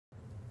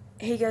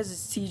Hey guys,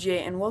 it's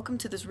TJ, and welcome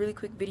to this really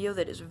quick video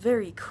that is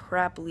very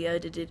crappily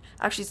edited.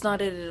 Actually, it's not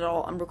edited at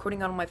all. I'm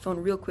recording on my phone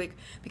real quick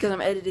because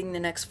I'm editing the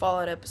next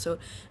Fallout episode.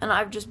 And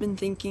I've just been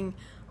thinking,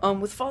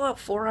 with Fallout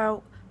 4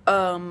 out,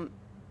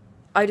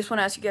 I just want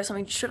to ask you guys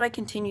something. Should I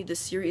continue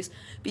this series?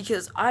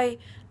 Because I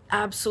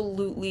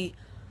absolutely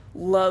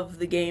love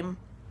the game.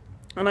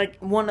 And I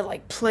want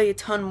to, play a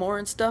ton more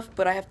and stuff,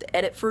 but I have to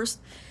edit first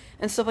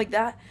and stuff like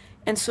that.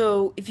 And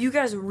so, if you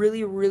guys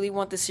really, really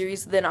want the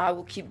series, then I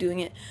will keep doing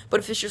it. But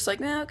if it's just like,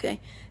 okay,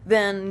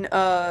 then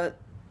I'll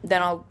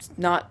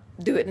not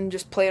do it and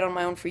just play it on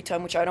my own free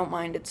time, which I don't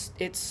mind.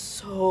 It's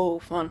so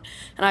fun,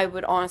 and I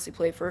would honestly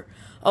play for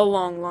a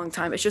long, long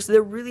time. It's just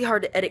they're really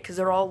hard to edit because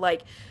they're all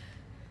like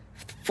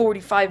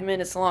 45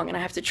 minutes long, and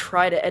I have to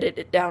try to edit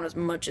it down as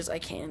much as I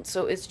can.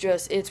 So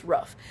it's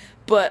rough.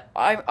 But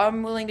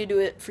I'm willing to do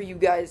it for you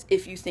guys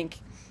if you think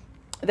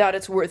that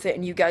it's worth it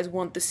and you guys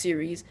want the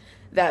series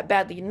that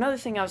badly. Another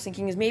thing I was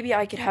thinking is maybe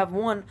I could have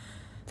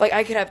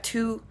I could have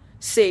two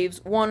saves,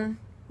 one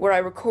where I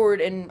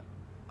record and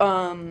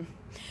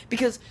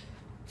because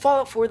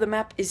Fallout 4, the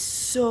map is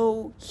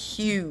so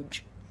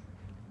huge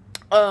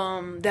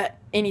that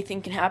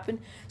anything can happen.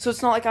 So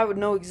it's not like I would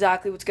know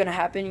exactly what's going to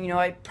happen. You know,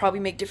 I'd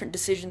probably make different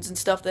decisions and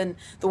stuff than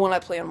the one I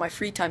play on my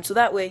free time. So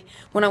that way,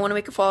 when I want to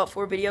make a Fallout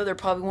 4 video, there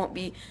probably won't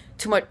be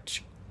too many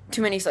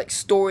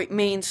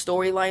main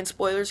storyline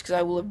spoilers, because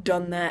I will have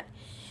done that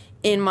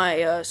in my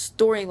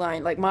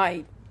storyline, like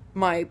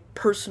my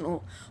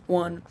personal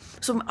one.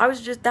 So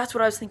that's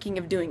what I was thinking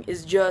of doing,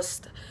 is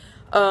just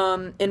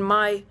in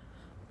my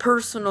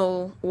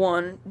personal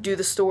one do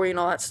the story and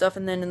all that stuff,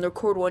 and then in the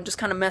record one just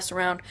kind of mess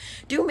around,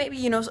 do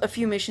maybe a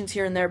few missions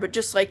here and there, but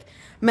just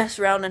mess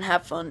around and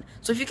have fun.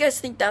 So if you guys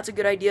think that's a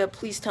good idea,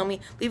 please tell me,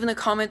 leave in the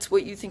comments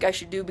what you think I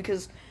should do,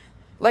 because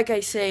like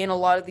I say in a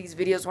lot of these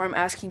videos where I'm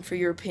asking for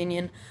your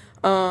opinion,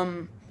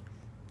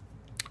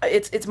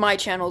 it's my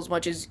channel as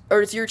much as,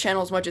 or it's your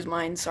channel as much as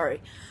mine,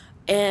 sorry.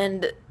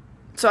 And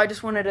so I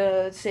just wanted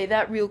to say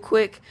that real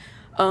quick.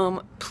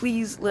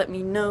 Please let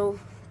me know,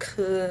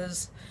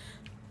 because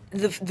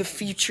the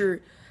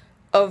future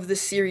of the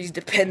series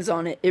depends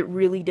on it. It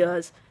really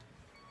does.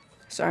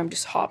 Sorry, I'm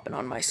just hopping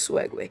on my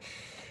Swagway.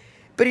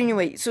 But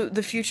anyway, so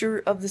the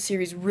future of the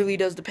series really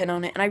does depend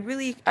on it,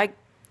 and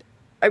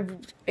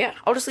yeah,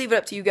 I'll just leave it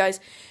up to you guys.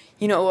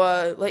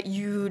 Let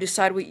you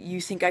decide what you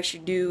think I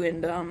should do,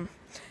 and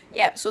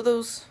yeah, so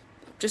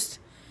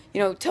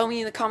tell me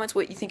in the comments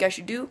what you think I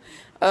should do.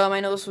 I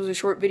know this was a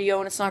short video,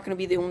 and it's not going to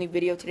be the only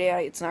video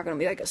today. It's not going to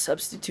be like a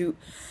substitute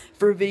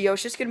for a video.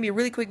 It's just going to be a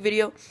really quick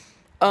video.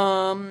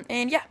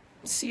 And yeah,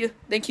 see you.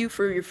 Thank you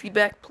for your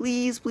feedback.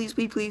 Please, please,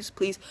 please, please,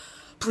 please,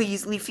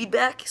 please leave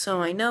feedback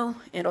so I know,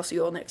 and I'll see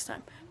you all next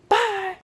time.